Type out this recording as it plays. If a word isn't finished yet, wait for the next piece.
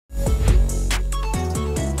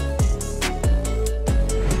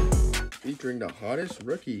featuring the hottest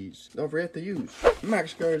rookies. Don't forget to use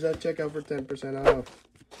Max Cards at checkout for 10% off.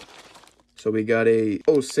 So we got a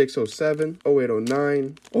 06, 07, 08,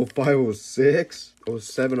 09, 05, 06,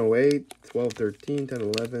 07, 08, 12, 13, 10,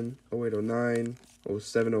 11, 08, 09,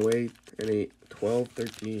 07, 08, and a 12,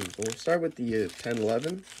 13. So we'll start with the 10,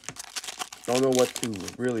 11. Don't know what to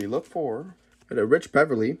really look for. Got a Rich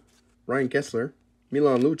Beverly, Ryan Kessler,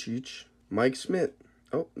 Milan Lucic, Mike Smith.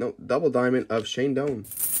 Oh, no, double diamond of Shane Doan.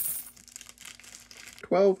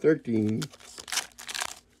 12, 13.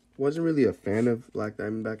 Wasn't really a fan of Black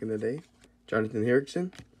Diamond back in the day. Jonathan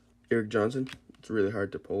Erickson, Eric Johnson. It's really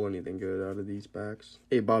hard to pull anything good out of these packs.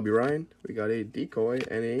 A Bobby Ryan. We got a Decoy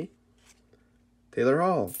and a Taylor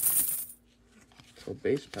Hall. So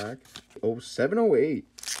base pack. 07, 08.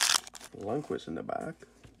 Lundqvist in the back.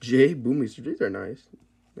 Jay Boomies. These are nice.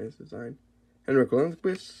 Nice design. Henrik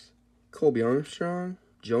Lundqvist. Colby Armstrong.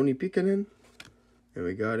 Joni Pikanen. And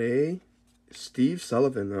we got a Steve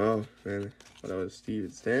Sullivan. Oh, man. I thought that was Steve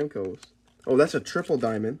Stamkos. Oh, that's a triple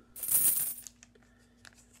diamond.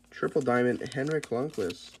 Triple diamond, Henrik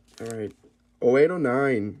Lundqvist. All right.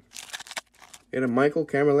 0809. We got a Michael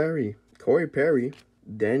Camilleri. Corey Perry.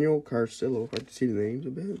 Daniel Carcillo. Hard to see the names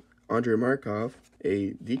a bit. Andre Markov.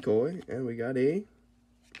 A Decoy. And we got a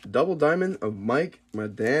double diamond of Mike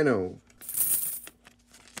Modano.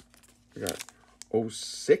 We got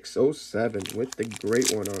 06, 07 with the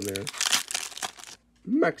great one on there.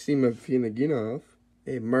 Maxim Afinaginov.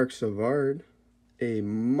 A Mark Savard. A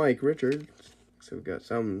Mike Richards. So we got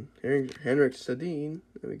some Henrik Sedin.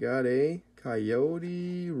 And we got a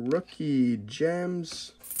Coyote Rookie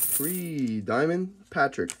Gems 3 Diamond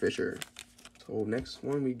Patrick Fisher. So next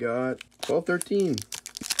one we got 12-13.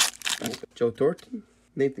 Joe Thornton.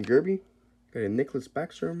 Nathan Gerby. Got a Nicholas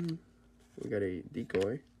Backstrom. We got a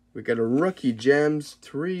Decoy. We got a Rookie Gems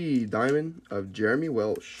 3 Diamond of Jeremy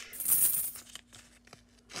Welsh.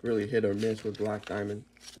 Really hit or miss with Black Diamond,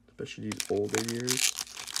 especially these older years.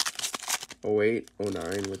 08, 09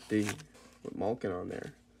 with Malkin on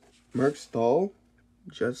there. Mark Stahl,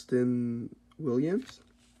 Justin Williams,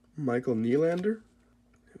 Michael Nylander.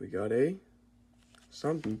 We got a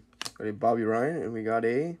something. Got a Bobby Ryan, and we got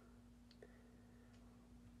a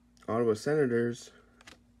Ottawa Senators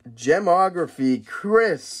Gemography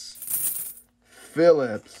Chris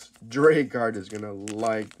Phillips. Drake card is gonna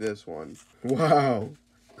like this one. Wow.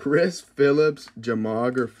 Chris Phillips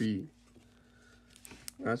Gemography.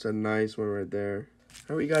 That's a nice one right there.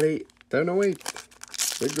 Oh, we got a 708.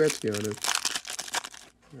 Big Gretzky on it.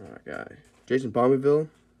 Oh, guy. Jason Palmerville.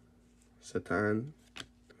 Satan.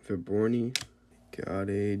 Viborny. Got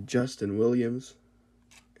a Justin Williams.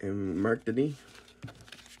 And Mark Denis.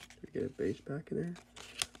 We get a base pack in there.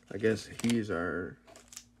 I guess he's our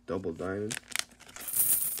double diamond.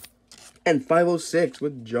 And 506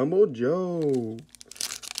 with Jumbo Joe.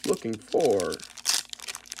 Looking for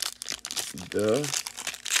the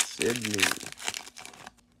Sydney.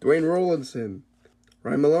 Dwayne Rollinson.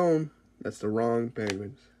 Ryan Malone. That's the wrong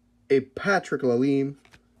Penguins. A Patrick Lalime.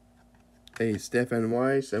 A Stefan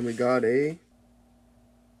Weiss. And we got a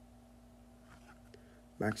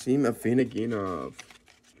Maxim Afinaginov.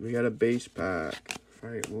 We got a base pack.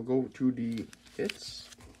 Alright, we'll go to the hits.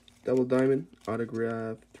 Double diamond,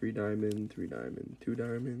 autograph, 3 diamond, 3 diamond, 2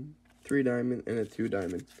 diamond, 3 diamond, and a 2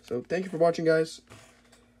 diamond. So thank you for watching, guys.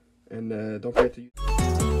 And don't forget to